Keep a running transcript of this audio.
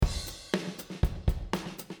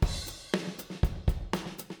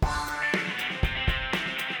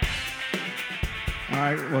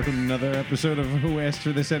right, welcome to another episode of Who Asked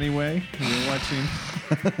for This Anyway? We're watching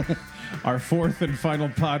our fourth and final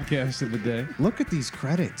podcast of the day. Look at these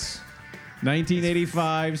credits.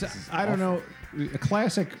 1985's, I don't know, a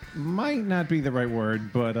classic might not be the right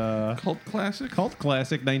word, but Cult classic? cult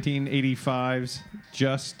classic, 1985's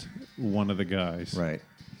Just One of the Guys. Right.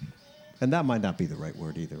 And that might not be the right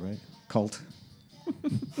word either, right? Cult.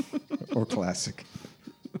 Or classic.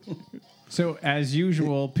 So, as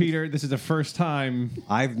usual, Peter, this is the first time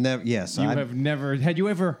I've never, yes. you have never, had you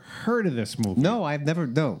ever heard of this movie? No, I've never,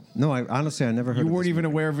 no. I honestly, I never heard You of weren't this even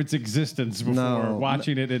movie. aware of its existence before No.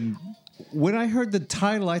 watching it in... When I heard the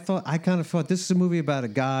title, I kind of thought this is a movie about a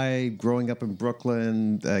guy growing up in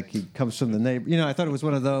Brooklyn. He comes from the neighbor. You know, I thought it was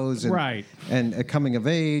one of those. And, Right. And a coming of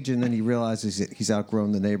age, and then he realizes that he's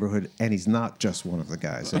outgrown the neighborhood, and he's not just one of the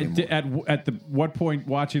guys anymore. At what point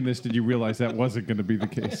watching this did you realize that wasn't going to be the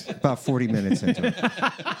case? About 40 minutes into it.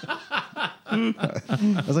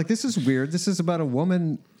 I was like, this is weird. This is about a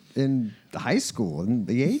woman in high school in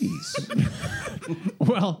the 80s.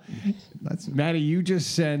 Well, Maddie, you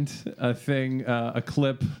just sent a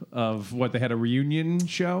clip of what they had a reunion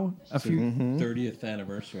show a few 30th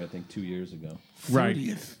anniversary, I think, 2 years ago. right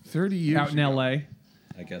 30 years out in ago. L.A.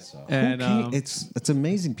 I guess so. and It's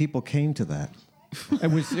amazing people came to that.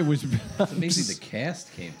 it was It's amazing the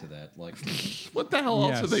cast came to that. Like, What the hell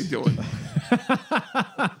else Yes. are they doing?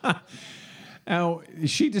 Now,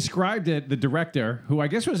 she described it, the director, who I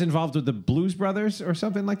guess was involved with the Blues Brothers or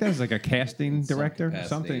something like that. It's like a casting some director, capacity,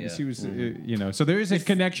 something. yeah. She was, so there is a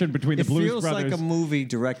connection between the It Blues feels Brothers. like a movie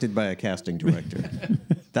directed by a casting director.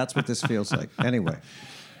 That's what this feels like. Anyway,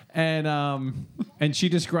 and she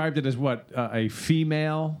described it as what a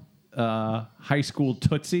female high school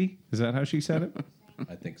tootsie. Is that how she said it?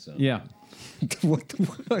 I think so. Yeah. what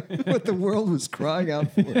the world was crying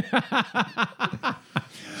out for.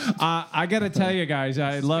 I got to tell you guys,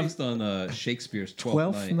 I It's love. based on Shakespeare's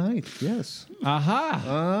Twelfth Twelfth Night, yes.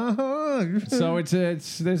 Aha. Uh-huh. So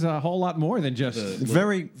it's there's a whole lot more than just.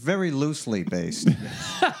 Very, very loosely based.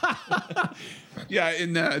 Yeah,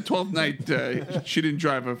 in 12th Night, she didn't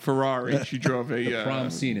drive a Ferrari. She drove a... The prom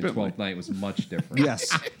scene in Bentley. Twelfth Night was much different.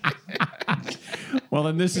 Yes, Well,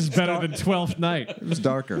 then this is better than Twelfth Night. it was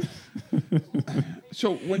darker.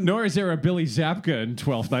 So when Nor is there a Billy Zabka in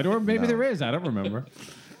Twelfth Night, or maybe there is. I don't remember.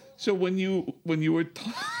 so when you were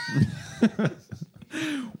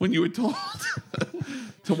when you were told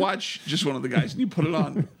to watch Just One of the Guys and you put it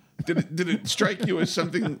on, did it strike you as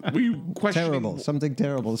something? Were you questioning? Terrible. Something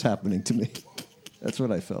terrible is happening to me. That's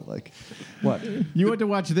what I felt like. What? You had to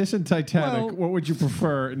watch this and Titanic. Well- What would you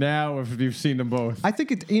prefer now if you've seen them both? I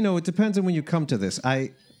think it depends on when you come to this.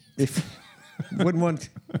 I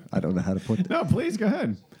don't know how to put No, please go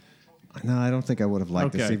ahead. No, I don't think I would have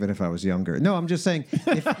liked this Okay. even if I was younger. No, I'm just saying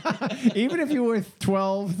Even if you were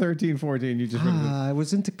 12, 13, 14, you just wouldn't. I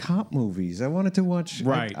was into cop movies. I wanted to watch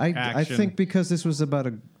Right, I action. think because this was about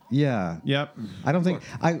Yep. I don't think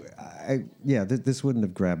this wouldn't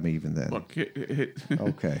have grabbed me even then. Look,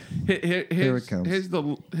 Okay. here it comes. Here's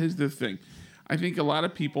the thing. I think a lot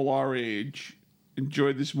of people our age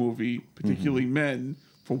enjoyed this movie, particularly men,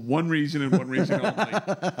 for one reason and one reason only.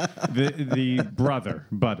 The brother,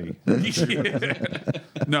 Buddy.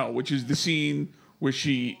 No, which is the scene where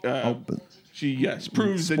she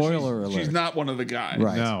proves that Spoiler she's alert. not one of the guys.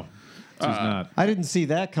 Right. No, she's not. I didn't see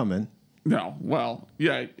that coming. No. Well,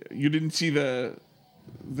 yeah, you didn't see the.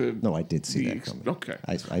 No, I did see that coming. Okay.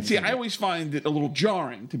 I always find it a little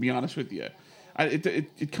jarring, to be honest with you.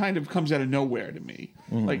 It kind of comes out of nowhere to me.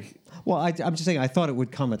 Like, Well, I'm just saying I thought it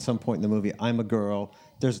would come at some point in the movie. I'm a girl.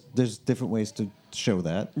 There's different ways to show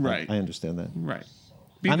that. Right. I understand that. right.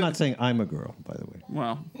 I'm not saying I'm a girl, by the way.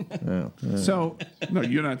 Well, So, no,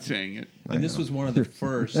 you're not saying it. And this was one of the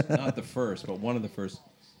first, not the first, but one of the first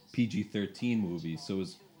PG-13 movies. So it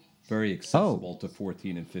was very accessible to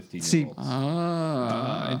 14 and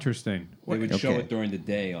 15-year-olds. interesting. They would show Okay. it during the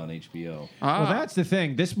day on HBO. Well, that's the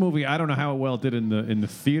thing. This movie, I don't know how well it did in the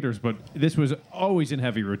theaters, but this was always in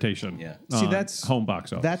heavy rotation. Yeah. See, on that's home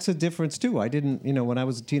box office. That's a difference too. I didn't, when I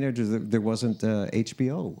was a teenager, there wasn't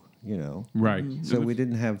HBO. Right. So we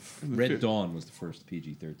didn't have. Red Dawn was the first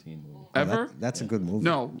PG-13 movie. Ever? That's a good movie.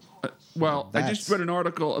 No. Well, I just That's- read an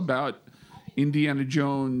article about Indiana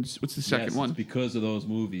Jones. What's the second Yes, one? it's because of those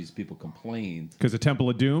movies, people complained. Because of Temple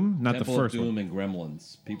of Doom, not Temple the first of Doom one. and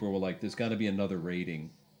Gremlins. People were like, there's got to be another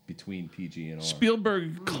rating between PG and R.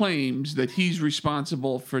 Spielberg claims that he's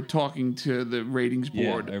responsible for talking to the ratings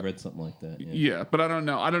Yeah, board. I read something like that. Yeah, Yeah, but I don't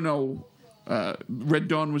know. Red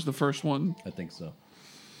Dawn was the first one. I think so.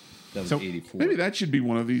 That was So, 84. Maybe that should be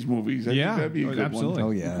one of these movies. I Yeah, think that'd be a good absolutely.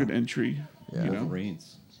 one. Oh, yeah. Good entry. Yeah. You know?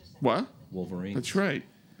 Wolverines. What? Wolverine. That's right.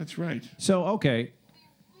 That's right. So okay,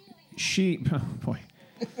 oh boy,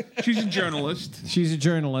 She's a journalist. she's a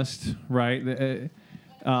journalist, right?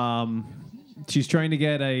 She's trying to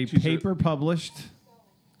get a paper published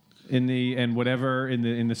in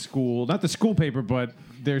the school, not the school paper, but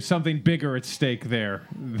there's something bigger at stake there.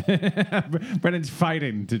 Brennan's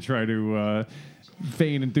fighting to try to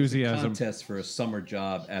feign enthusiasm. Contest for a summer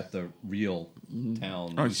job at the real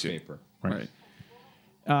town I see. newspaper. Right.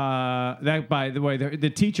 That, by the way, the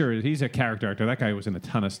teacher, he's a character actor. That guy was in a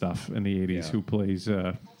ton of stuff in the 80s. Yeah. Who plays?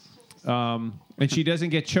 And she doesn't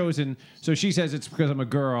get chosen, so she says it's because I'm a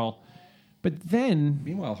girl. But then,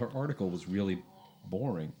 Meanwhile, her article was really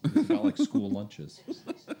boring. It was about like school lunches.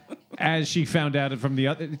 as she found out from the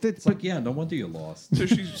other, It's like, yeah, no wonder you lost. So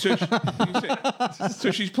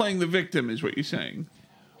she's playing the victim, is what you're saying.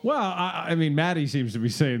 well, I mean, Maddie seems to be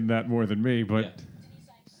saying that more than me, but Yeah.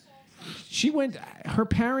 she went. Her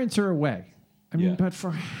parents are away. I mean, Yeah. but for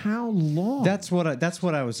how long? That's what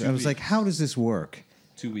I was. I was like, how does this work?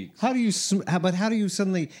 2 weeks. How do you? How do you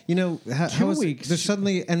suddenly? How 2 is weeks. There's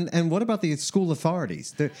suddenly and what about the school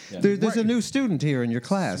authorities? There's a new student here in your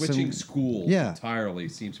class. Switching and- schools Yeah. entirely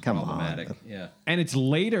seems Come on. problematic. Yeah. and it's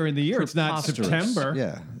later in the year. It's not preposterous. September.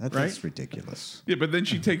 Yeah, that's right? ridiculous. Yeah, but then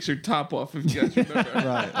she takes her top off, if you guys remember.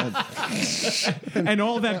 Right. And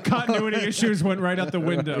all that continuity issues went right out the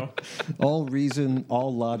window. All reason,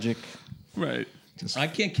 all logic. Right. I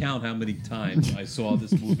can't count how many times I saw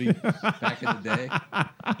this movie back in the day,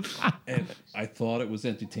 and I thought it was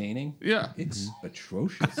entertaining. Yeah. It's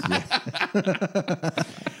atrocious.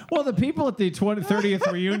 Well, the people at the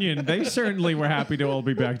 30th reunion, they certainly were happy to all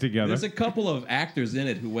be back together. There's a couple of actors in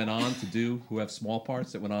it who have small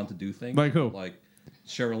parts that went on to do things. Like who? Like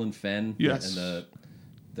Sherilyn Fenn. Yes. And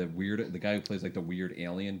the guy who plays like the weird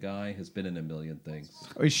alien guy has been in a million things.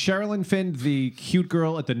 Is Sherilyn Fenn the cute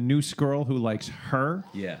girl at the Noose Girl who likes her?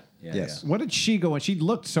 Yeah. Yeah. Yes. Yeah. What did she go on? She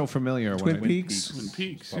looked so familiar. Twin when I- Peaks. Twin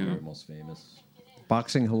Peaks, Probably yeah. the most famous.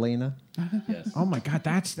 Boxing Helena. Yes. Oh my God,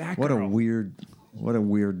 that's that What girl. a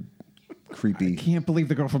weird, creepy. Can't believe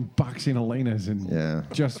the girl from Boxing Elena's in Yeah.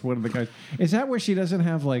 just one of the guys. Is that where she doesn't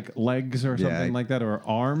have like legs or something like that, or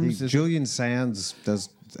arms? Is- Julian Sands does.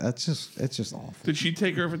 It's just awful. Did she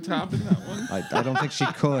take her for top in that one? I don't think she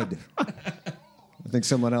could. I think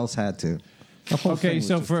someone else had to. The whole thing Okay, was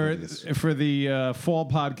so just for hideous. the fall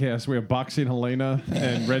podcast, we have Boxing Helena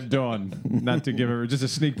and Red Dawn. Not to give her just a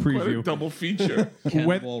sneak What a preview. double feature.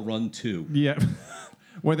 Cannonball Run 2. Yeah.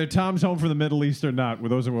 Whether Tom's home from the Middle East or not, well,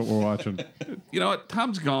 those are what we're watching. You know what?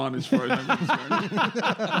 Tom's gone as far as I'm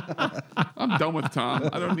concerned. I'm done with Tom.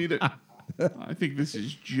 I don't need it. I think this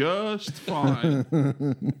is just fine.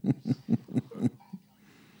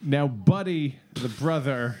 Now, Buddy, the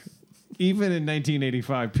brother, even in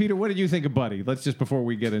 1985. Peter, what did you think of Buddy? Let's just, before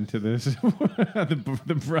we get into this,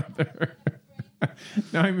 the brother.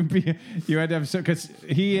 No, I mean, you had to have some, because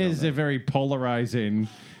he is a very polarizing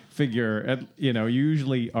figure. You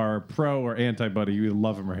usually are pro or anti Buddy. You either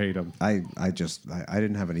love him or hate him. I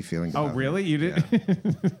didn't have any feeling. Oh, about really? You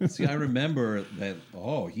did? See, I remember that.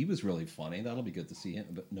 Oh, he was really funny. That'll be good to see him.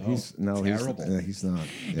 But no, He's terrible. He's not.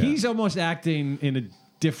 Yeah. He's almost acting in a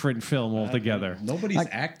different film altogether. Nobody's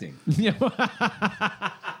acting.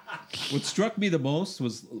 What struck me the most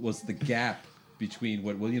was the gap between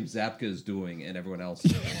what William Zabka is doing and everyone else.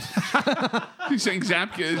 Is doing. He's saying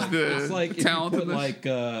Zapka is the It's like if you talent put of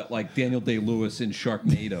this. like Daniel Day-Lewis in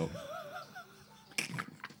Sharknado.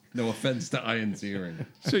 No offense to Ian Ziering.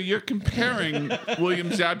 So you're comparing William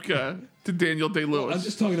Zabka to Daniel Day-Lewis. I'm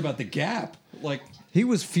just talking about the gap. Like, He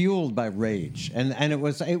was fueled by rage, and it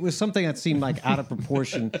was something that seemed like out of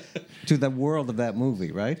proportion to the world of that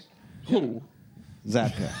movie, right? Who?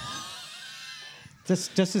 Zabka.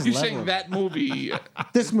 Just his You're level. saying that movie?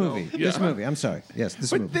 This movie. Yeah. This movie. I'm sorry. Yes,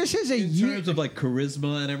 this But movie. this is a in year. terms of like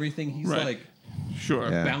charisma and everything, he's Right. like Sure.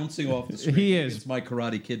 Yeah. bouncing off the screen. He is. It's my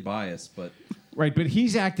Karate Kid bias, but Right, but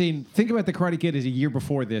he's acting. Think about the Karate Kid as a year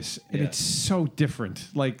before this, and Yeah. it's so different.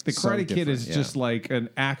 Like the So Karate Kid is different, just like an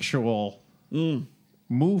actual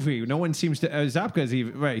movie. No one seems to. Zapka's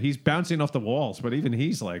even right. He's bouncing off the walls, but even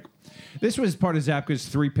he's like, this was part of Zapka's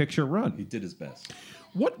 3-picture he run. did his best.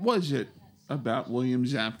 What was it about William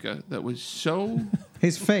Zabka that was so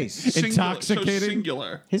His face. Intoxicating. so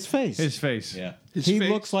singular? His face. His face, Yeah. His he face?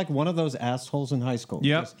 looks like one of those assholes in high school.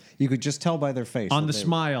 Yep. You could just tell by their face. on that the they-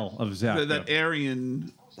 smile of Zapka. That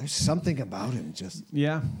Aryan. There's something about him just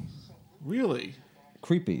Yeah, Really?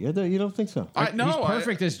 creepy. You don't think so? No, he's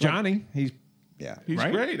perfect as Johnny. He's Yeah. He's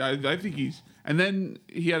Right? great. I think he's. And then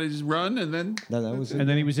he had his run, and then No, that was and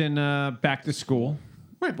then he was in Back to School.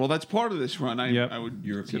 Right. Well, that's part of this run. Yep. I would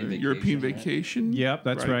European consider Vacation, European right? Vacation. Yep,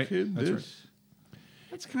 that's right. Kid, That's this.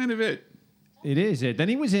 That's kind of it. It is it. Then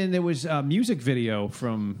he was in. There was a music video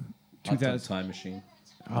from Hot Tub 2000. Time Machine.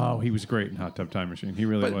 Oh, he was great in Hot Tub Time Machine. He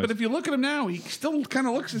really was. But if you look at him now, he still kind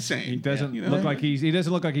of looks the same. he doesn't You know? look like he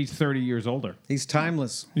doesn't look like he's 30 years older. He's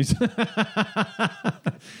timeless.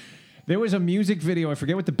 There was a music video. I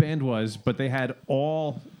forget what the band was, but they had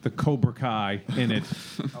all the Cobra Kai in it.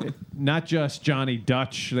 Not just Johnny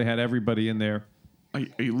Dutch. They had everybody in there. Are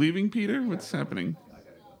you leaving, Peter? What's happening?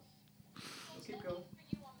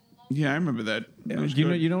 Yeah, I remember that. That was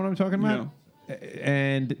good. You know what I'm talking about?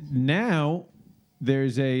 And now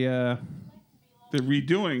there's They're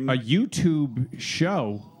redoing. a YouTube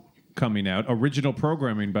show coming out, original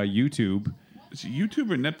programming by YouTube. Is it YouTube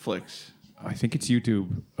or Netflix? I think it's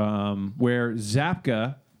YouTube, where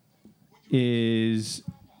Zapka is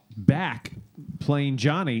back playing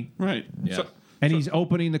Johnny, Right. Yeah. and he's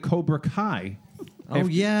opening the Cobra Kai. Oh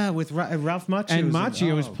yeah, with Ralph Macchio. And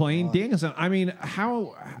Macchio is playing Danielson. I mean,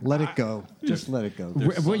 how? Let it go. Just let it go.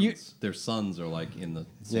 Their sons are like in the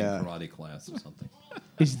same Yeah. karate class or something.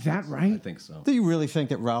 Is that I right? think so. Do you really think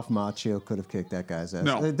that Ralph Macchio could have kicked that guy's ass?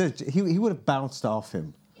 No. He would have bounced off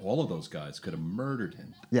him. All of those guys could have murdered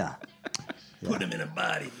him. Yeah. Put him in a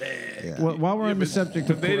body bag. Yeah. Well, while we're on the subject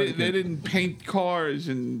of They didn't paint cars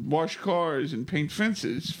and wash cars and paint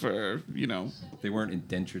fences for, They weren't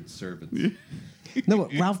indentured servants. No,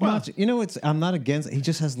 but Ralph Macchio. I'm not against it. He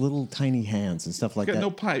just has little tiny hands and stuff like got that.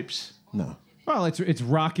 no pipes. No. well, it's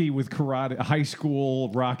Rocky with karate, high school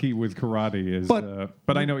Rocky with karate is.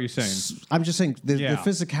 But I know what you're saying. I'm just saying the Yeah.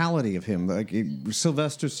 physicality of him, like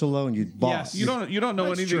Sylvester Stallone, you'd boss. Yes. You don't know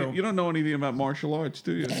That's anything. true. You don't know anything about martial arts,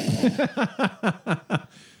 do you?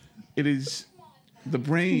 It is the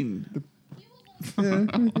brain. I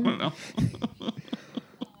don't know.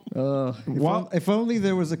 If only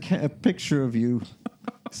there was a picture of you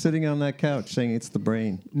sitting on that couch saying it's the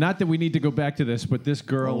brain. Not that we need to go back to this, but this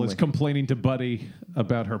girl is Only. complaining to Buddy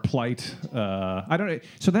about her plight. I don't know.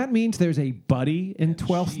 So that means there's a Buddy in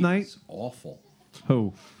 12th Night? She's awful.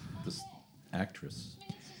 Who? This actress.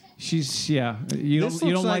 She's, yeah. You This don't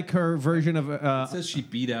looks like like- her version of. It says she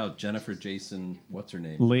beat out Jennifer Jason, what's her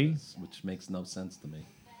name? Lee? Which makes no sense to me.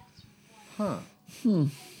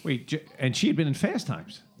 Wait, and she had been in Fast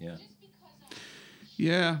Times. Yeah.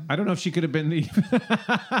 Yeah. I don't know if she could have been the.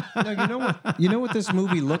 No, you know what this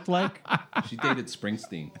movie looked like She dated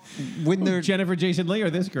Springsteen, when they're. Jennifer Jason Leigh or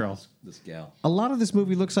this girl? this gal. A lot of this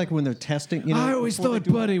movie looks like when they're testing. You know, I always before they thought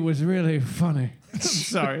do- Buddy was really funny.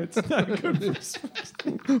 Sorry, it's not good.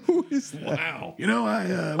 Wow.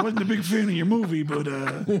 I wasn't a big fan of your movie, but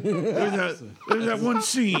there's that one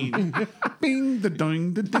scene. Bing, the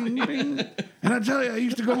ding, the ding, bing. And I tell you, I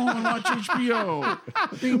used to go home and watch HBO.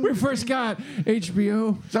 Bing. We first got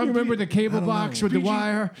HBO. So You remember the cable box with the PG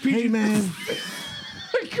wire? Hey man,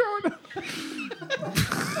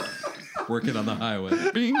 Working on the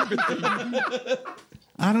highway. Bing,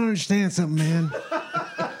 I don't understand something, man.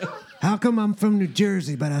 How come I'm from New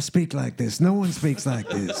Jersey, but I speak like this? No one speaks like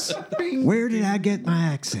this. bing, Where did I get my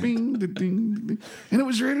accent? bing, the ding, the ding. And it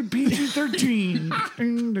was rated PG-13.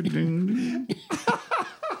 Bing, the ding, ding.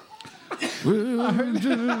 Well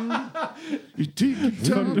done. You take your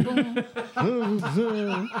time.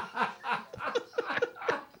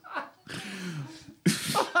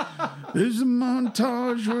 There's a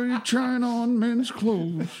montage where you're trying on men's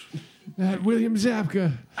clothes. That William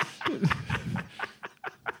Zabka.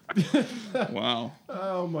 Wow.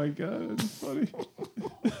 Oh my God, it's funny.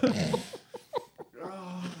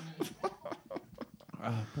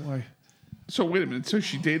 Oh boy. So wait a minute. So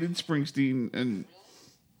she dated Springsteen,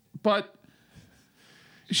 but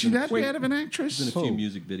is she that bad of an In actress? a few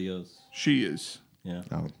music videos. She is. Yeah.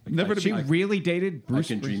 Oh. Never to She be. really dated I Bruce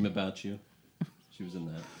Can Springsteen? Dream About You. She was in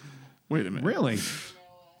that. Wait a minute. Really?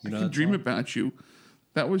 You know I Can that Dream song? About You.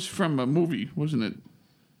 That was from a movie, wasn't it?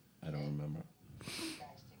 I don't remember.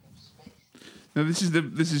 Now this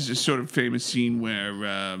is a sort of famous scene where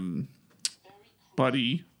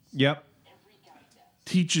Buddy Yep.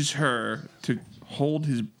 teaches her to hold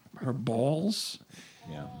her balls.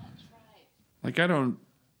 Yeah. Like I don't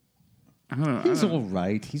know. He's all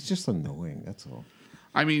right. He's just annoying. That's all.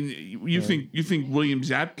 I mean, you think William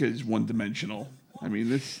Zabka is one dimensional? I mean,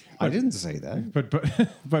 this. I didn't say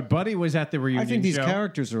that. But Buddy was at the reunion I think these show.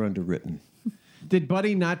 characters are underwritten. Did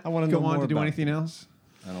Buddy not wanna go know on more to do about anything else?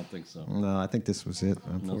 I don't think so. No, I think this was it.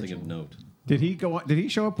 Nothing of Unfortunately. note. Did he go on? Did he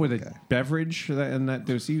show up with a beverage? And that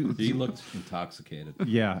there's He looked intoxicated.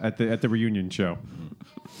 yeah at the reunion show.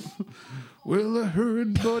 Well, I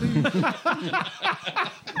heard, Buddy.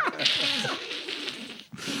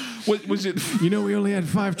 Was it? You know, we only had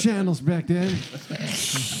 5 channels back then.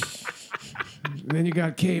 Then you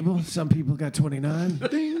got cable. Some people got 29.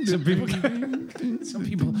 Some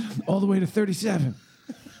people all the way to 37.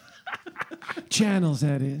 Channels,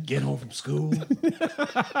 that is. Get home from school.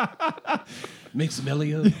 Make some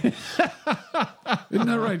Elio. Isn't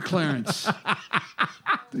that right, Clarence?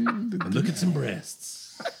 And look at some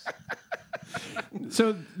breasts.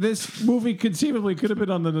 So this movie conceivably could have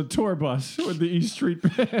been on the tour bus with the E Street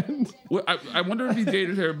Band. Well, I wonder if he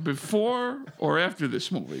dated her before or after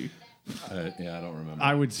this movie. Yeah, I don't remember.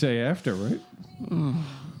 I would say after, right?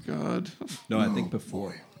 God. No, I think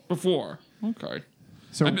before. Before. Okay.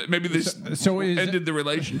 So Maybe this ended the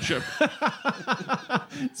relationship.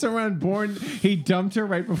 So around Born, he dumped her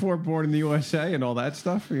right before Born in the USA and all that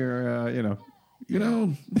stuff. You're, You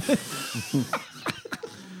know,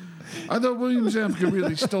 I thought William Zabka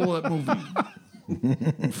really stole that movie.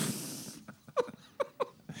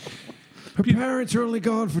 Her parents are only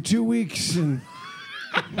gone for 2 weeks, and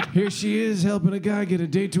here she is helping a guy get a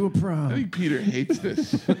date to a I prom. think Peter hates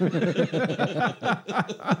this.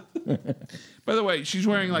 By the way, she's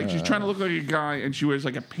wearing she's trying to look like a guy, and she wears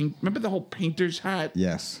like a paint. Remember the whole painter's hat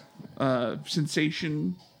Yes.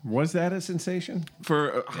 sensation Was that a sensation? for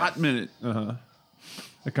a hot minute? A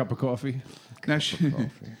cup of coffee?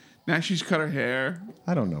 Now she's cut her hair.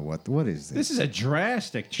 I don't know what is this. This is a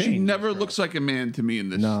drastic change. She never looks like a man to me in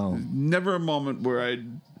this. No. There's never a moment where I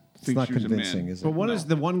It's think not she was a convincing, man. is it? But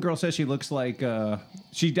the one girl says she looks like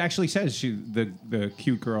she actually says the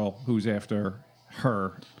cute girl who's after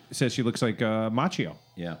her says she looks like Machio.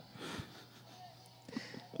 Yeah.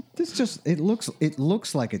 This just it looks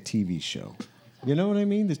like a TV show. You know what I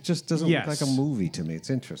mean? It just doesn't Yes. look like a movie to me. It's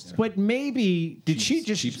interesting. But maybe did she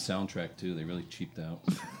just cheap soundtrack too? They really cheaped out.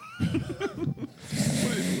 Can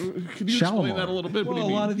you explain that a little bit? What Well, do a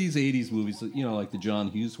you lot mean? of these '80s movies, like the John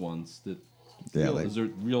Hughes ones, that there's a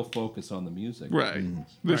real focus on the music. Right.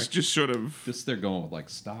 This just sort of. This they're going with like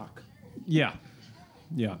stock. Yeah.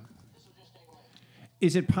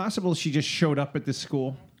 Is it possible she just showed up at this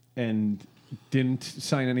school and didn't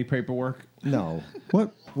sign any paperwork? No.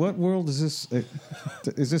 What world is this?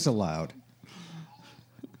 Is this allowed?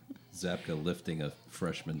 Zabka lifting a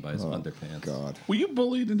freshman by his underpants. God. Were you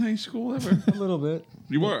bullied in high school ever? A little bit.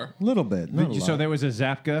 You were. A little bit. Not a So lot. there was a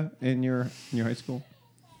Zapka in your high school?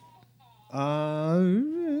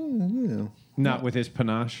 Not with his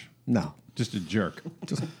panache? No. Just a jerk.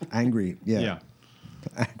 Just angry. Yeah.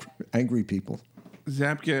 Yeah. Angry people.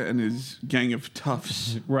 Zabka and his gang of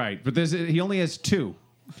toughs. Right. But he only has 2.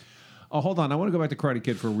 Oh, hold on. I want to go back to Karate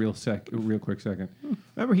Kid for a real quick second.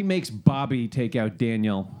 Remember, he makes Bobby take out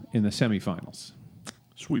Daniel in the semifinals.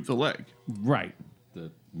 Sweep the leg. Right.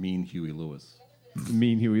 The mean Huey Lewis.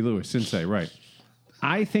 Mean Huey Lewis, Sensei, right.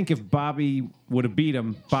 I think if Bobby would have beat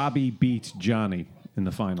him, Bobby beats Johnny in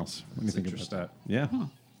the finals. What do you think about that? Yeah.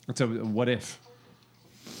 It's a what if.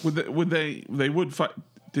 They would fight.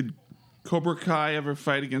 Did Cobra Kai ever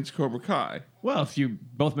fight against Cobra Kai Well, if you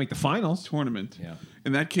both make the finals. tournament? Yeah.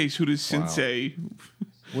 In that case, who does Sensei?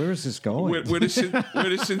 Where is this going? Where does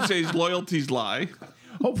Sensei's loyalties lie?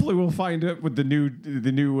 Hopefully, we'll find it with the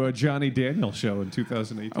new Johnny Daniel show in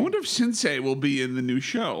 2018. I wonder if Sensei will be in the new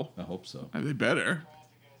show. I hope so. They better.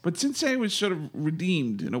 But Sensei was sort of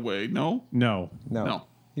redeemed in a way, no? No. No.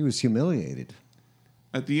 He was humiliated.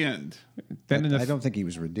 At the end. Then in the I don't think he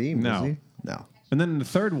was redeemed, No. was he? No. and then in the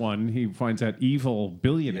third one, he finds that evil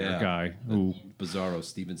billionaire guy who Bizarro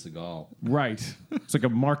Steven Seagal. right. It's like a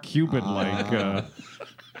Mark Cuban like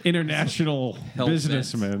international Hell bent.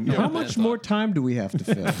 businessman. Yeah. How much more time do we have to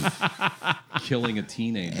film? Killing a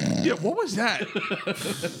teenager. Yeah, what was that?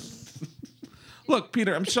 Look,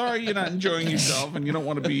 Peter, I'm sorry you're not enjoying yourself and you don't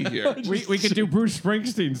want to be here. We could do Bruce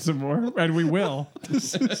Springsteen some more, and we will.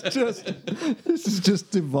 This is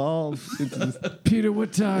just evolved. Peter,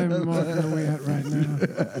 what time are we at right now?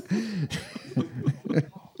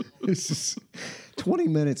 This is 20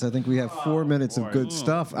 minutes. I think we have 4 minutes of good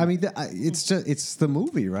stuff. I mean, it's the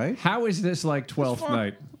movie, right? How is this like 12th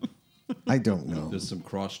night? I don't know. There's some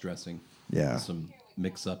cross-dressing. Yeah. Some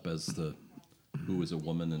mix-up as to who is a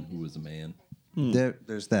woman and who is a man.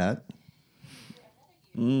 There's that.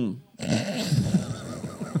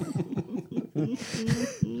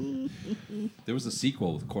 There was a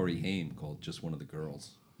sequel with Corey Haim called Just One of the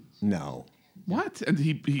Girls. No. What? And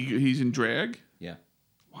he's in drag? Yeah.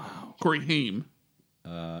 Wow. Corey Haim.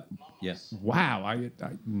 Yes. Wow, I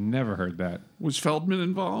never heard that. Was Feldman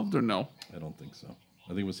involved or no? I don't think so. I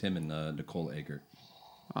think it was him and Nicole Eggert.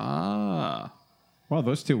 Ah. Well,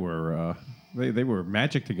 those two were they were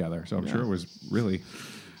magic together, so I'm sure it was really.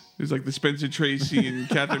 It's like the Spencer Tracy and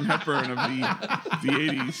Katharine Hepburn of the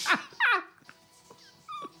 80s.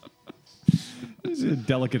 It's a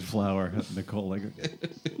delicate flower, Nicole. Like,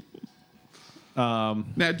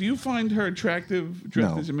 Now, do you find her attractive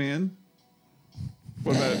dressed No. as a man?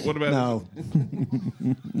 What about No.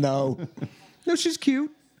 No. No, she's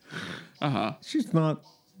cute. She's not.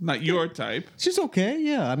 not your type? She's okay.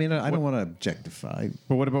 Yeah. I mean, I don't want to objectify.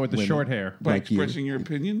 but what about with the Women. short hair? By Like you. expressing your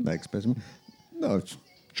opinion? Like specimen. No,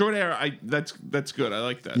 Short hair, that's good. I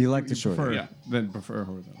like that. you like the short hair. Yeah. Then prefer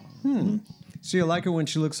her. Though. So you like her when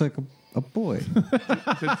she looks like a boy.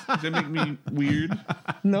 Does that make me weird?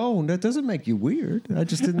 No, that doesn't make you weird. I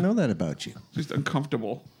just didn't know that about you. Just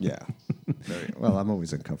uncomfortable. Yeah. Well, I'm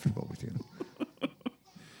always uncomfortable with you.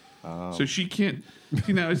 So she can't.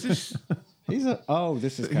 You know, is this?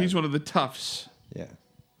 This is. He's one of the toughs. Yeah.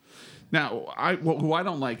 Now, who I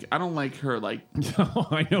don't like. I don't like her like Oh,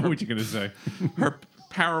 I know what you're gonna say. her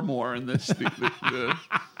paramour in this. The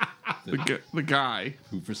guy.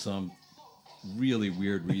 Who, for some really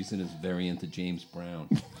weird reason, is very into James Brown.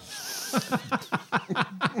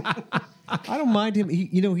 I don't mind him. He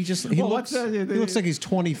Well, looks. what's that? He looks like he's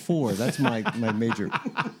 24. That's my major.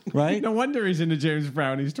 Right? No wonder he's into James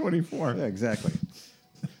Brown. He's 24. Yeah, exactly.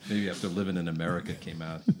 Maybe after Living in America came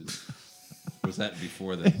out. Was that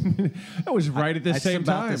before that? That was right at the That's same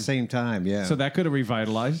about time. the same time. Yeah. So that could have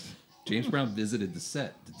revitalized. James Brown visited the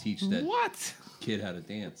set to teach that What? kid how to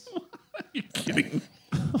dance. You're kidding.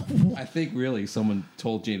 I think really someone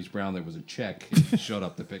told James Brown there was a check and he showed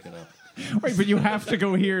up to pick it up. Wait, but you have to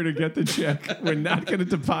go here to get the check. We're not going to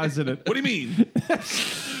deposit it. What do you mean?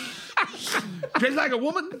 Dressed like a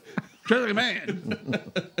woman? Dressed like a man?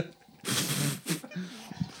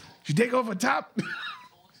 She take off her top?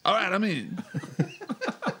 All right, I'm in.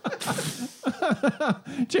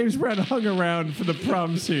 James Brown hung around for the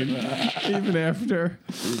prom scene, even after.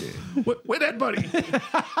 Where that buddy?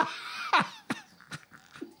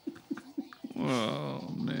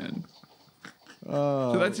 Oh, man.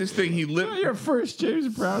 So that's his thing. Your first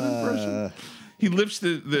James Brown impression. He lifts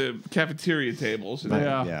the cafeteria tables. And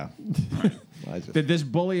Yeah. Yeah. I just- Did this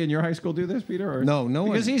bully in your high school do this, Peter? Or? No, no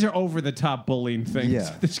one- Because these are over-the-top bullying things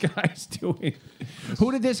Yeah. this guy's doing.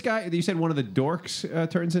 Who did this guy, you said one of the dorks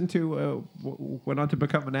turns into, went on to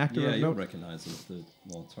become an actor Yeah, of you'll note? recognize it.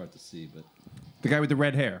 Well, it's hard to see, but The guy with the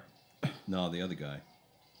red hair. no, the other guy.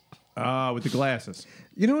 With the glasses.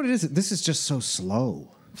 You know what it is? This is just so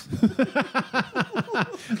slow.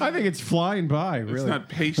 I think it's flying by, It's really. not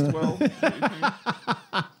paced well.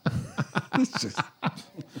 It's just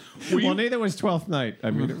Well, neither was 12th Night.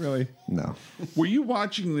 I mean, it really... no. Were you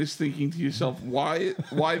watching this thinking to yourself, why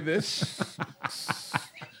this?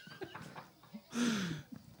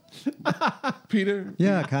 Peter?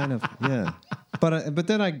 Yeah, kind of. Yeah. But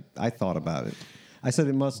then I thought about it. I said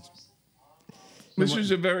it must This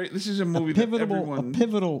is a movie that everyone...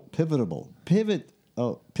 pivotal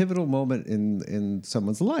moment in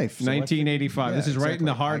someone's life. So I 1985. think- This is right in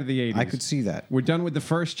the heart of the 80s. I could see that. We're done with the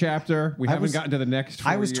first chapter. We haven't gotten to the next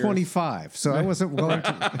 4 I was years. 25, so I wasn't going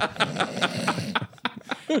to.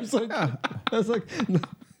 I was like, no,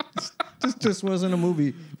 this just wasn't a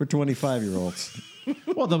movie for 25-year-olds.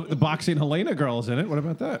 Well, the boxing Helena girl's in it. What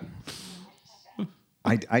about that?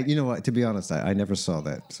 I you know what? To be honest, I never saw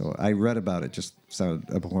that, so I read about it. Just sounded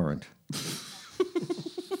abhorrent.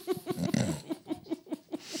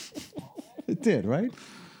 It did, right?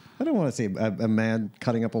 I don't want to see a man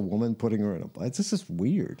cutting up a woman, putting her in a. It's just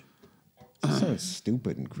weird. It just sounds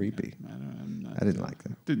stupid and creepy. I didn't like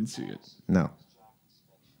that. Didn't see it. No.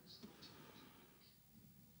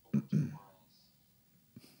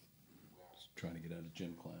 Just trying to get out of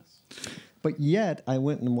gym class. But yet, I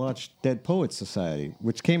went and watched Dead Poets Society,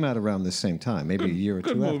 which came out around the same time, maybe a year or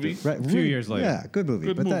good two movie. after. Right, A few years later. Yeah, good movie.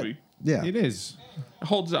 Good but movie. Yeah, It is. It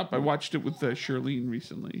holds up. I watched it with Charlene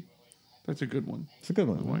recently. That's a good one. it's a good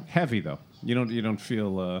one. Heavy, though. You don't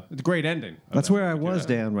feel... it's a great ending. That's where I was,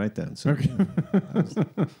 Dan, right then. So.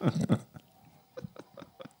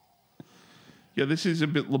 Yeah, this is a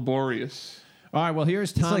bit laborious. All right, well,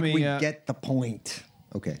 here's It's Tommy. like we get the point.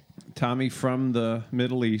 Okay. Tommy from the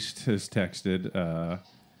Middle East has texted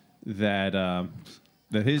that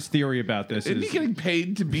his theory about this Isn't he is... getting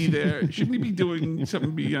paid to be there? Shouldn't he be doing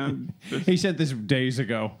something beyond this? He sent this days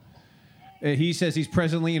ago. He says he's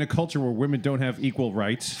presently in a culture where women don't have equal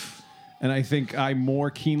rights. And I think I more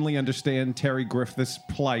keenly understand Terry Griffith's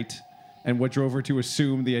plight and what drove her to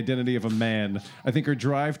assume the identity of a man. I think her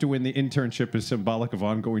drive to win the internship is symbolic of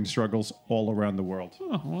ongoing struggles all around the world.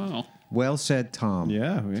 Oh, wow. Well said, Tom.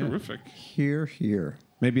 Yeah. Terrific. Here, here.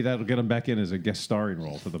 Maybe that'll get him back in as a guest starring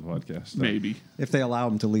role for the podcast. Maybe. If they allow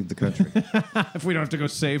him to leave the country. If we don't have to go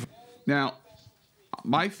save. Now,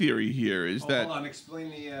 my theory here is that Hold on,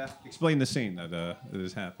 explain the scene that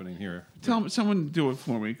is happening here. someone do it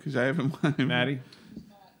for me because I haven't. Maddie?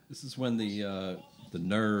 This is when the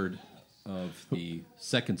nerd of the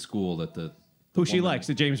second school that the Who she woman- likes,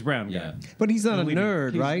 the James Brown guy. Yeah. But he's not a Leading-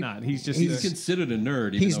 nerd, he's right? not. He's just He's considered a nerd.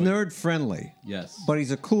 even He's though- nerd friendly. Yes. But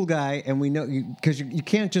he's a cool guy, and we know because you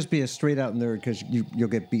can't just be a straight out nerd because you'll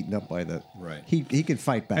get beaten up by the. Right. He can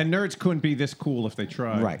fight back. And nerds couldn't be this cool if they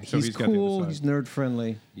tried. right. So he's got the cool. other He's side. nerd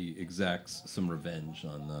friendly. He exacts some revenge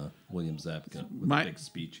on William Zabka with My- a big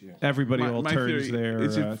speech here. Everybody My- all my turns theory there.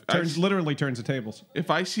 is if Literally turns the tables. If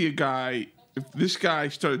I see a guy, if this guy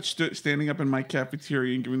started standing up in my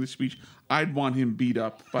cafeteria and giving the speech, I'd want him beat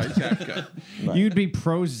up by Zabka. You'd be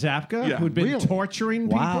pro Zapka, Yeah. who'd been Really? torturing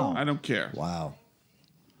Wow. people? I don't care. Wow.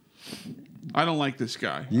 I don't like this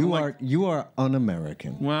guy. You I don't are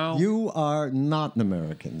un-American. Well- you are not an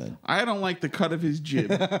American then. I don't like the cut of his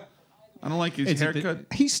jib. I don't like his Is it the- haircut.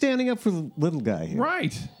 He's standing up for the little guy here.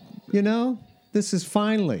 Right. You know, this is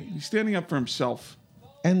finally, He's standing up for himself.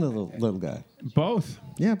 and the little guy. Both.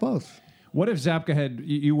 Yeah, both. What if Zapka had,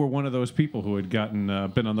 you were one of those people who had gotten,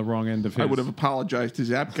 been on the wrong end of his? I would have apologized to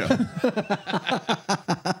Zabka.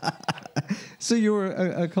 So you were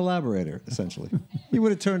a collaborator, essentially. You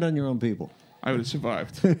would have turned on your own people. I would have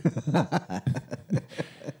survived.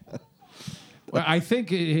 Well, I think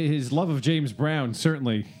his love of James Brown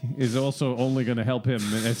certainly is also only going to help him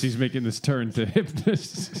as he's making this turn to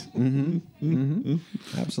hypnotist.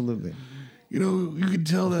 Absolutely. You know, you could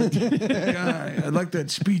tell that guy. I like that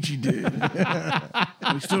speech he did.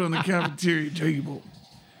 He stood on the cafeteria table.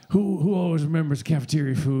 Who always remembers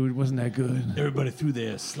cafeteria food? Wasn't that good? Everybody threw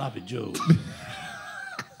their sloppy Joe.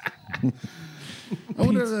 I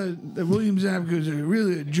wonder if that William Zabka is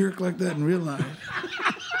really a jerk like that in real life.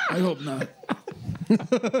 I hope not.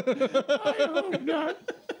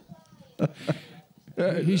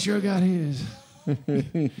 He sure got his.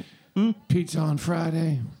 Pizza on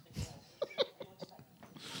Friday.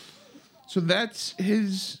 So that's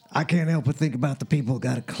his. I can't help but think about the people who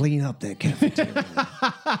got to clean up that cafeteria.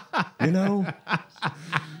 You know,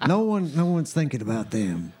 no one's thinking about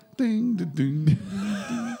them. Ding, da, ding.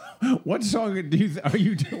 What song do you are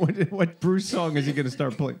you doing? What Bruce song is he going to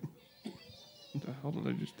start playing? What the hell did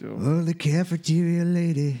I just do? Oh, the cafeteria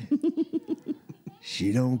lady,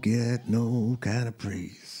 she don't get no kind of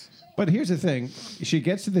praise. But here's the thing: she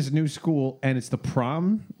gets to this new school, and it's the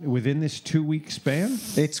prom within this 2-week span.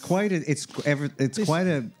 It's quite an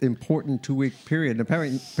important 2-week period. And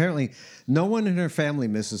apparently, no one in her family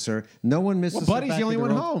misses her. No one misses. Well, her Buddy's back the only at her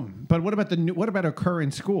one own- home. But what about what about her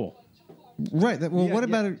current school? Right. Well, Yeah, what yeah.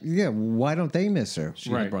 about her? Yeah. Why don't they miss her? She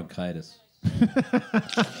Right. had bronchitis.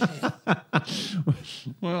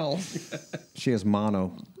 Well, She has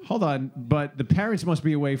mono. Hold on, but the parents must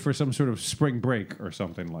be away for some sort of spring break or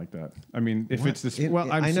something like that. I mean, if it's this,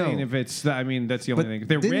 well, I'm I know. saying if it's, I mean, that's the only thing. If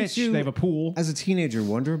they're didn't rich, you, they have a pool. As a teenager,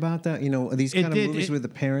 wonder about that? You know, these It kind of did- movies it- where the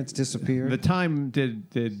parents disappear. The time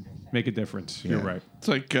did make a difference. You're Yeah. right. it's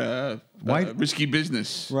like Why- risky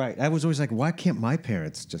business. Right. I was always like, why can't my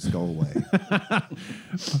parents just go away?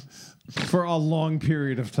 For a long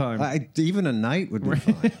period of time. Even a night would be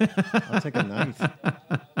fine. I'll take a night.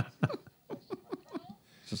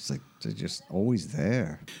 Just like they're just always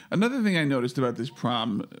there. Another thing I noticed about this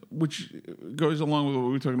prom, which goes along with what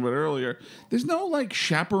we were talking about earlier, there's no like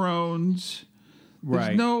chaperones. There's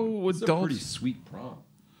Right. no It's a pretty adults. sweet prom.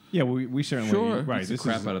 Yeah, we certainly Sure. right. It's the This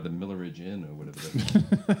crap is out of the Milleridge Inn or whatever.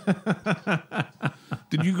 That is.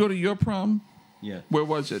 Did you go to your prom? Yeah, Where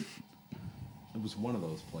was it? it was one of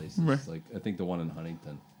those places. Right. Like I think the one in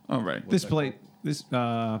Huntington, All right. this that play. This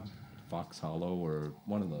Fox Hollow, or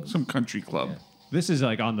one of those. Some country club. Yeah. this is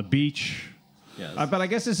like on the beach. Yeah, But I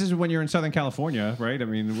guess this is when you're in Southern California, right? I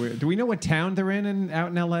mean, do we know what town they're in out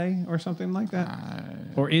in L.A. or something like that?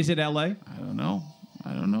 Or is it L.A.? It I don't know.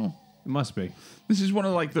 I don't know. must be. This is one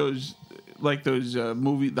of those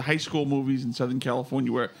the high school movies in Southern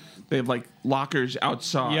California where they have like lockers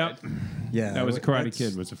outside. Yep. Yeah. That was Karate that's-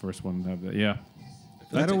 Kid was the first one to have that. Yeah.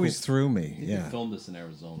 That always threw me. They Yeah. filmed this in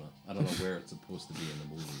Arizona. I don't know where it's supposed to be in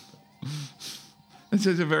the movie. But This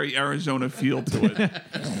has a very Arizona feel to it.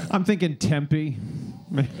 I'm thinking Tempe.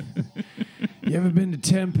 You ever been to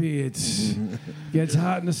Tempe? It's gets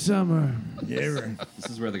hot in the summer. Yeah, right. this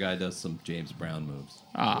is where the guy does some James Brown moves.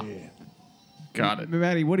 Got it.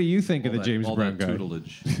 Maddie, what do you think of the All James all Brown that guy?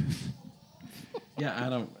 tutelage.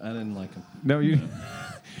 Yeah, I didn't like him. No, you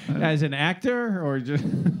as an actor or just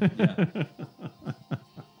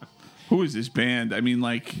Who is this band? I mean,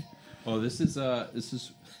 like, Oh, this is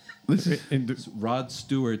And Rod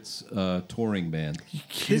Stewart's touring band. This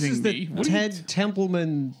Kidding is me? the What are you Ted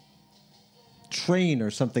Templeman Train or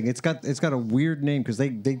something. It's got a weird name because they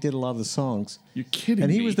did a lot of the songs. You're kidding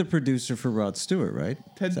And me. he was the producer for Rod Stewart, right?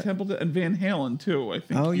 Ted Templeton and Van Halen too. I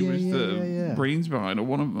think Oh, he yeah, was yeah, the yeah. brains behind it,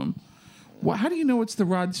 one of them. Well, how do you know it's the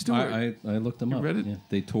Rod Stewart? I looked them up. read it? Yeah.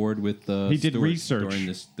 They toured with He did Stewart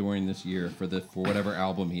research. during this year for whatever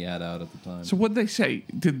album he had out at the time. So what'd they say?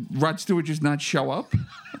 Did Rod Stewart just not show up?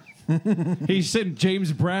 he sent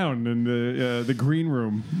James Brown in the green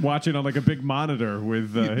room watching on like a big monitor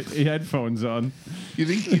with headphones on. You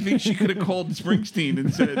think she could have called Springsteen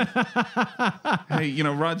and said, "Hey,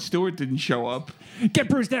 Rod Stewart didn't show up." Get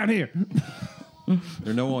Bruce down here.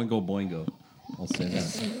 They're no Oingo Boingo. I'll say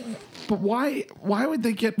that. But why would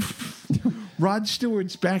they get Rod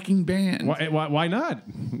Stewart's backing band? Why not?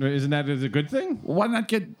 Isn't that a good thing? Why not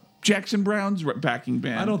get Jackson Brown's backing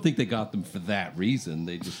band? I don't think they got them for that reason.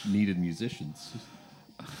 They just needed musicians.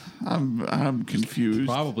 I'm confused.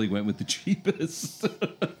 Probably went with the cheapest.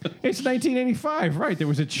 It's 1985, right? There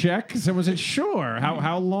was a check. Someone said, "Sure."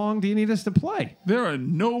 How long do you need us to play? There are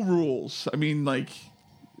no rules. I mean, like,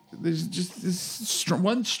 there's just this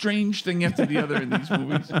one strange thing after the other in these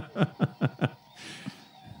movies.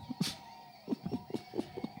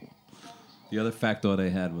 The other factoid I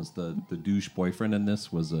had was the douche boyfriend in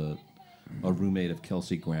this was a roommate of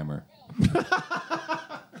Kelsey Grammer.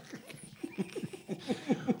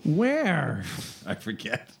 Where? I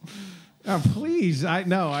forget. Oh, please!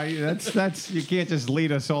 That's you can't just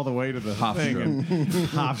lead us all the way to the thing.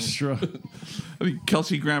 Hofstra. I mean,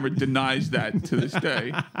 Kelsey Grammer denies that to this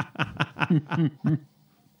day.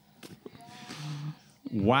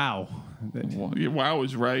 Wow. Well, yeah, wow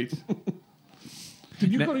is right.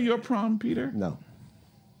 Did you go to your prom, Peter? No.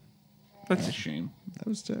 That's a shame. That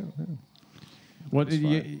was terrible. Yeah. What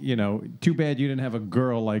too bad you didn't have a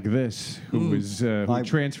girl like this who was who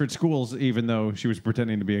transferred schools even though she was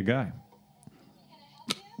pretending to be a guy.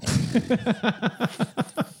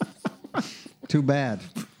 Too bad.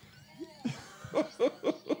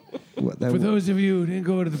 For those of you who didn't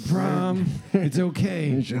go to the prom, it's okay.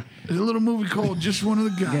 There's a little movie called Just One of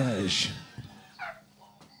the Guys. Gosh.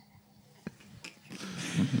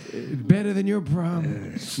 Better than your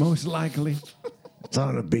prom, most likely. It's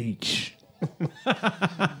on a beach.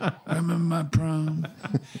 I remember my prom.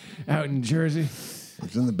 Out in Jersey,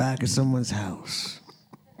 It's in the back of someone's house.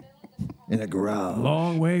 In a garage.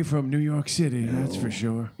 long way from New York City, that's for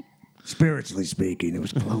sure. Spiritually speaking, it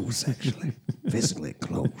was close, actually. Physically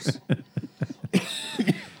close.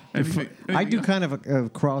 I do kind of a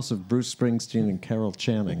cross of Bruce Springsteen and Carol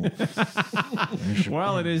Channing.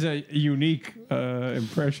 Well, it is a unique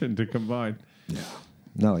impression to combine.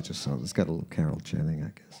 No, I just saw it's got a little Carol Channing,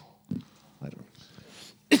 I guess. I don't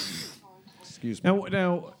know. Excuse me.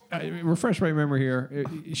 Now, refresh my memory here.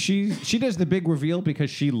 She does the big reveal because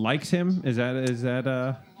she likes him. Is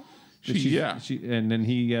that Yeah. and then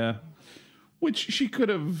he. Which she could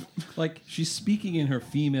have. Like, she's speaking in her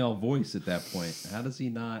female voice at that point. How does he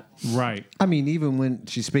not? Right. I mean, even when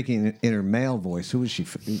she's speaking in her male voice, who is she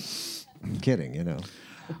kidding,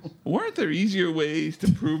 Weren't there easier ways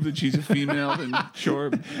to prove that she's a female than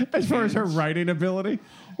sure? As far as her writing ability?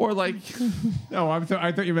 Or like, No, I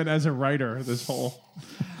thought you meant as a writer, this whole.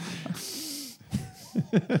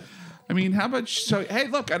 I mean, how about so? Hey,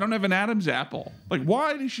 look, I don't have an Adam's apple. Like,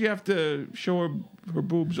 why does she have to show her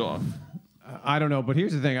boobs off? I don't know, but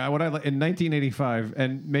here's the thing. In 1985,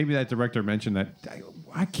 and maybe that director mentioned that,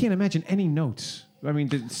 I can't imagine any notes. I mean,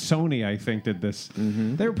 Sony, I think, did this.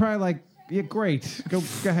 Mm-hmm. They were probably like, yeah, great. Go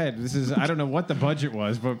ahead. This is, I don't know what the budget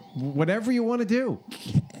was, but whatever you want to do.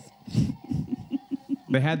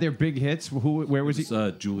 They had their big hits. Where was he? It's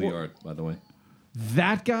Juilliard, by the way.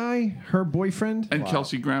 That guy, her boyfriend? And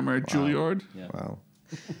Kelsey Grammer at Juilliard. Yeah. Wow.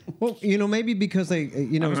 Well, maybe because they,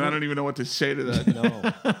 I don't even know what to say to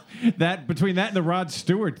that. no. Between that and the Rod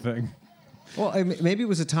Stewart thing. Well, maybe it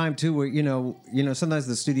was a time too where sometimes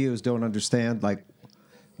the studios don't understand like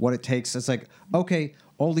what it takes. It's like, okay,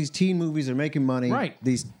 all these teen movies are making money. Right.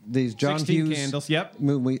 These John 16 Hughes Candles, yep.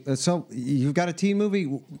 movie. So you've got a teen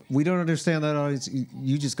movie. We don't understand that audience.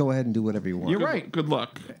 You just go ahead and do whatever you want. You're right. Good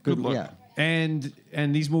luck. Good luck. Yeah. And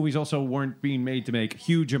these movies also weren't being made to make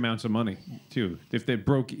huge amounts of money, too. If they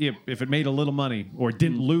if it made a little money or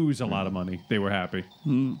didn't lose a lot of money, they were happy.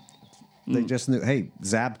 They just knew. Hey,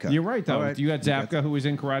 Zabka. You're right, though. All right. You got Zabka, who was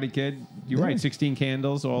in Karate Kid. You're right. 16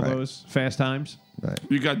 Candles, all Right. those Fast Times. Right.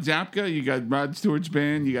 You got Zapka, you got Rod Stewart's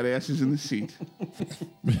band, you got Asses in the Seat.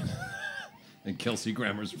 And Kelsey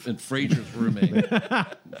Grammer's and Fraser's roommate.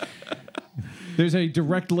 There's a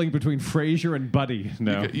direct link between Frasier and Buddy.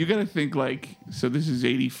 No. You got to think like, so this is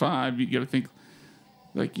 85. You got to think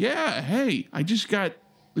like, yeah, hey, I just got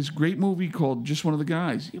this great movie called Just One of the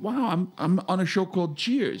Guys. Wow, I'm on a show called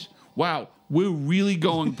Cheers. Wow, we're really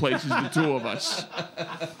going places, the two of us.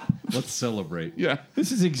 Let's celebrate. Yeah.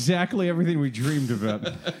 This is exactly everything we dreamed about.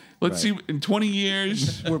 Let's see, in 20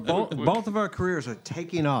 years. We're both of our careers are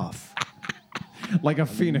taking off. Like a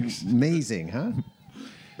phoenix. Amazing, huh?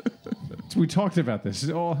 We talked about this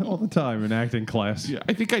all the time in acting class. Yeah,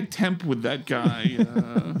 I think I temp with that guy.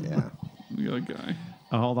 Yeah. The other guy.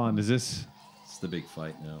 Hold on, is this... It's the big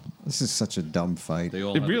fight now. This is such a dumb fight. They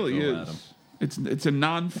all It have to really throw at him. is. It's a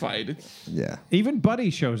non-fight. Yeah. Even Buddy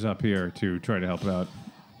shows up here to try to help out.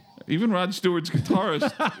 Even Rod Stewart's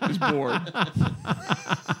guitarist is bored.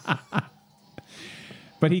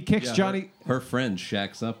 But he kicks Yeah, Johnny... Her friend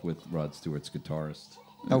shacks up with Rod Stewart's guitarist.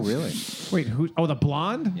 Oh, really? Wait, who... Oh, the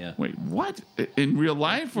blonde? Yeah. Wait, what? In real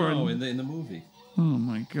life or No, in... in the movie. Oh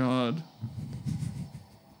my God.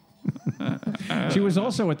 She was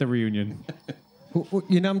also at the reunion.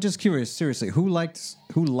 I'm just curious. Seriously, who liked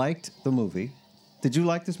the movie? Did you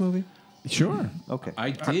like this movie? Sure. Okay.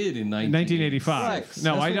 I did in 1985.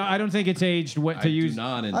 No, I don't think it's aged I to do use...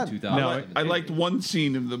 not in I- 2000. No, I liked one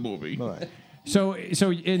scene of the movie. All right. So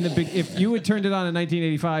in the big, if you had turned it on in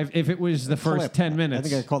 1985, if it was the first Clip. 10 minutes, I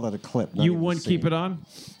think I call that a clip. not you even a wouldn't keep scene. it on?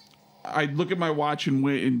 I'd look at my watch and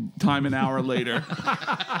wait in time an hour later.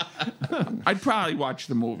 I'd probably watch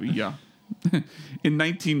the movie, yeah. In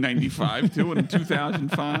 1995, too, and in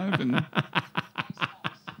 2005. And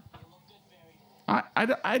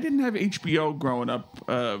I didn't have HBO growing up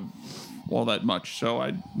all that much, so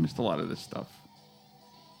I missed a lot of this stuff.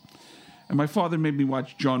 And my father made me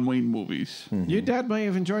watch John Wayne movies. Your dad may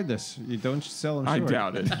have enjoyed this. You don't sell him I short.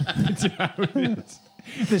 doubt it.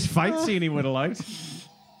 This fight scene he would have liked.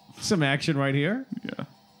 Some action right here. Yeah.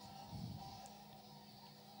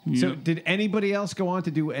 So, Yeah. did anybody else go on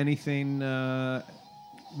to do anything?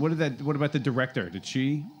 What about the director? Did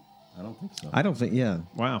she? I don't think so. I don't think. Yeah,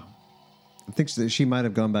 Wow. I think that she might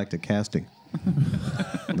have gone back to casting.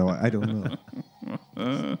 No, I don't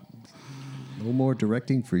know. No more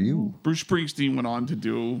directing for you. Bruce Springsteen went on to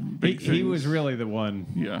do big things. He was really the one.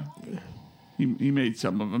 Yeah. He made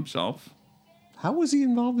some of himself. How was he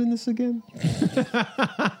involved in this again?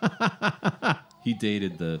 He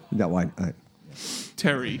dated the. No,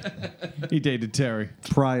 Terry. He dated Terry.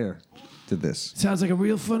 prior to this. Sounds like a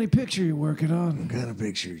real funny picture you're working on. What kind of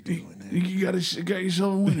picture you doing there? You got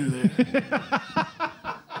yourself a winner there.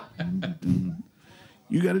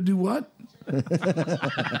 You got to do what? Well,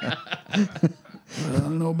 I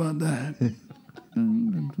don't know about that.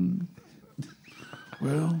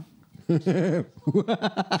 Well.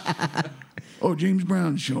 Oh, James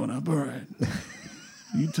Brown's showing up. All right.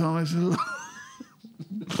 You tell I said.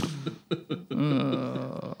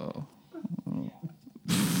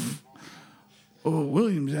 Oh,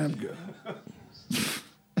 William Zabka.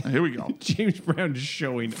 Here we go. James Brown is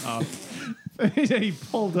showing up. He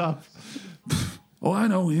pulled up. Oh, I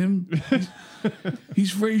know him.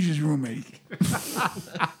 He's Frasier's roommate.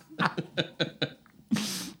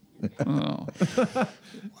 Oh.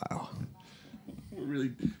 Wow. We're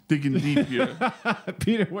really digging deep here.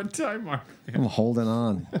 Peter, what time are we? I'm holding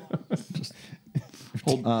on.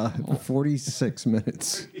 46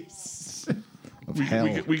 minutes of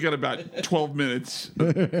hell. We got about 12 minutes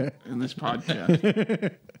in this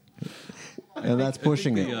podcast. And that's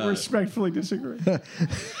pushing it. Respectfully disagree.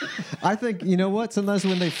 I think, you know what? Sometimes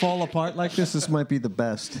when they fall apart like this might be the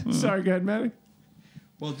best. Sorry, go ahead, Matty.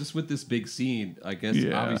 Well, just with this big scene, I guess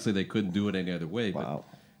Yeah. obviously they couldn't do it any other way. Wow.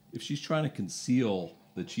 But if she's trying to conceal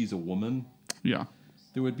that she's a woman, Yeah.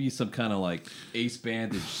 there would be some kind of like ace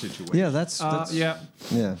bandage situation. Yeah, that's Yeah,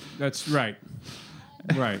 yeah. that's right.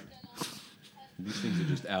 Right. These things are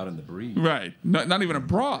just out in the breeze. Right. Not even a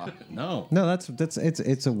bra. No. No, that's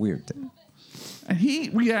it's a weird thing. And he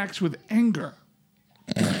reacts with anger.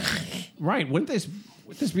 Right. Wouldn't this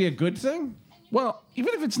be a good thing? Well,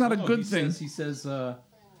 even if it's not a No, good he thing. He says, oh,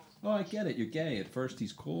 I get it. You're gay. At first,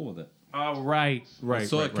 he's cool with it. Oh, right. Right. I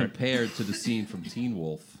saw right, it right. compared to the scene from Teen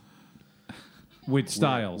Wolf. With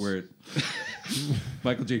Styles. Where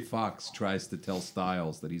Michael J. Fox tries to tell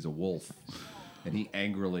Styles that he's a wolf. And he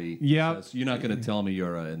angrily says, you're not going to tell me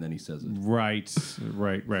you're a... And then he says it. Right.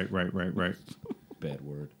 Right. Bad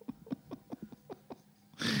word.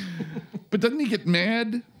 But doesn't he get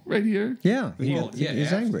mad right here? Yeah, He's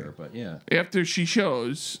he's angry. But yeah. After she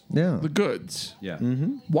shows Yeah. the goods. Yeah.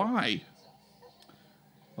 Why?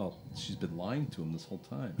 Well, she's been lying to him this whole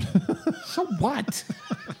time. So what?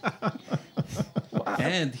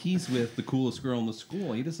 And he's with the coolest girl in the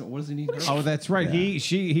school. He doesn't. What does he need? Her Oh, for? that's right.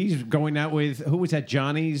 He's going out with who was that?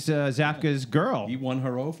 Johnny's Zapka's girl. He won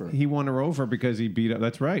her over. He won her over because he beat up.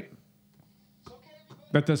 That's right.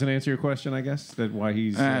 That doesn't answer your question, I guess. That why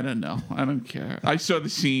he's. I don't know. I don't care. I saw the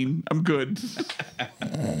scene. I'm good.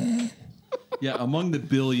 Yeah, among the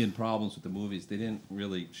billion problems with the movies, they didn't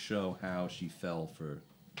really show how she fell for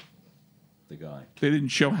the guy. They didn't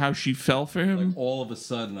show how she fell for him. Like all of a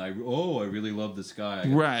sudden, I really love this guy. I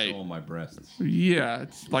gotta Right. show him my breasts. Yeah,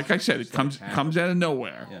 it's, like I said, it comes out of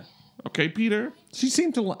nowhere. Yeah. Okay, Peter. She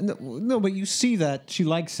seemed to no, but you see that she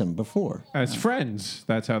likes him before. As friends,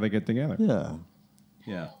 that's how they get together. Yeah.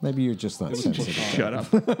 Yeah. Maybe you're just not sensitive. Shut up.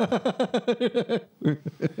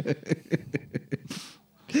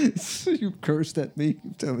 You cursed at me.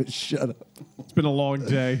 You tell me to shut up. It's been a long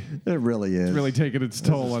day. It really is. Really taking its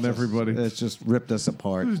toll on everybody. It's just ripped us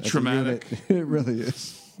apart. This is As a traumatic. unit. It really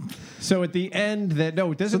is. So at the end, it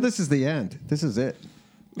So doesn't. this is the end. This is it.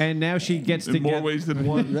 And now she gets In to more get. ways than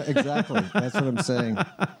one. Exactly. That's what I'm saying.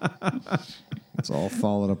 It's all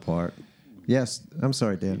falling apart. Yes. I'm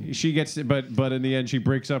sorry, Dan. She gets, but in the end, she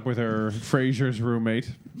breaks up with her Frasier's roommate,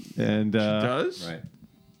 and Does? Right.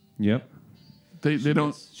 Yep. They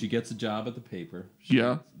don't. She gets a job at the paper.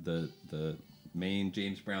 Yeah. The main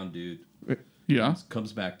James Brown dude Yeah.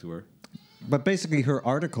 comes back to her. But basically, her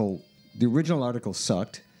article, the original article,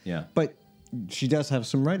 sucked. Yeah. But she does have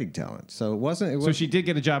some writing talent, so it wasn't. So she did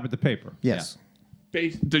get a job at the paper. Yes.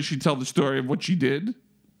 Does she tell the story of what she did?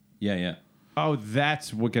 Yeah. Oh,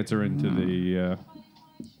 that's what gets her into the.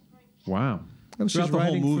 Wow. She's Throughout the whole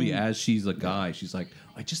writing movie, from- as she's a guy, she's like,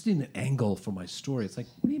 I just need an angle for my story. It's like,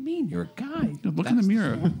 what do you mean? You're a guy. Look in the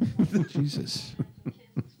mirror. Jesus.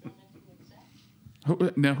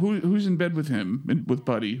 Now, who's in bed with him, with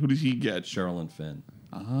Buddy? Who does he get? Sherilyn Fenn.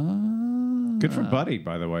 Good for Buddy,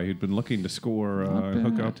 by the way, who'd been looking to score,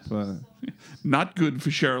 hook up. Not good for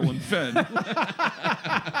Sherilyn Fenn.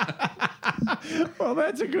 Well,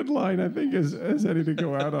 that's a good line, I think, as any to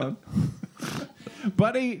go out on.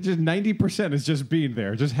 Buddy, just 90% is just being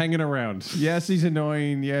there, just hanging around. Yes, he's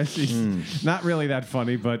annoying. Yes, he's not really that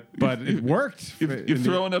funny, but it worked. If you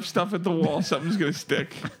throw enough stuff at the wall, something's going to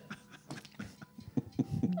stick.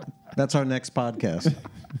 That's our next podcast.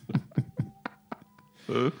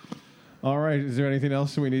 All right, is there anything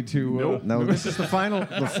else we need to? Nope. No, this is the final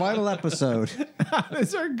episode. This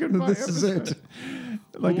is our goodbye This is episode. it.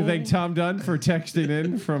 I'd like to thank Tom Dunn for texting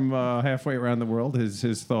in from halfway around the world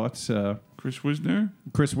his thoughts. Chris Wisner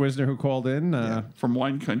Chris Wisner, who called in from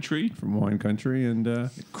Wine Country. from Wine Country, and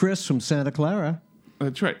Chris from Santa Clara.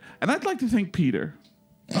 That's right. And I'd like to thank Peter.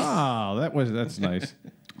 that's nice.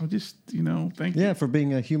 I'll just, thank you. Yeah, for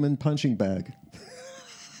being a human punching bag.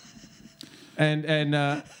 And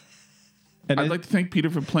I'd like to thank Peter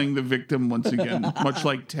for playing the victim once again, much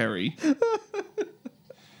like Terry.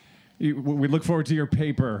 we look forward to your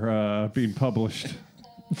paper being published.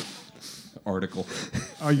 Article.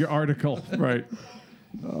 Oh, your article, right?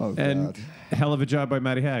 Oh, And God. hell of a job by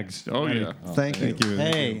Matty Hags. Oh, Matty. yeah. Thank you. you.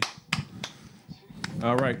 Hey.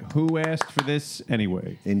 All right, who asked for this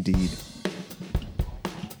anyway? Indeed.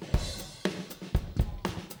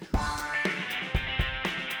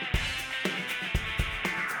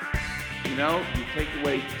 You take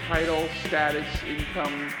away title, status,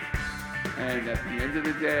 income, and at the end of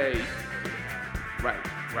the day, right.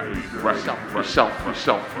 Yourself.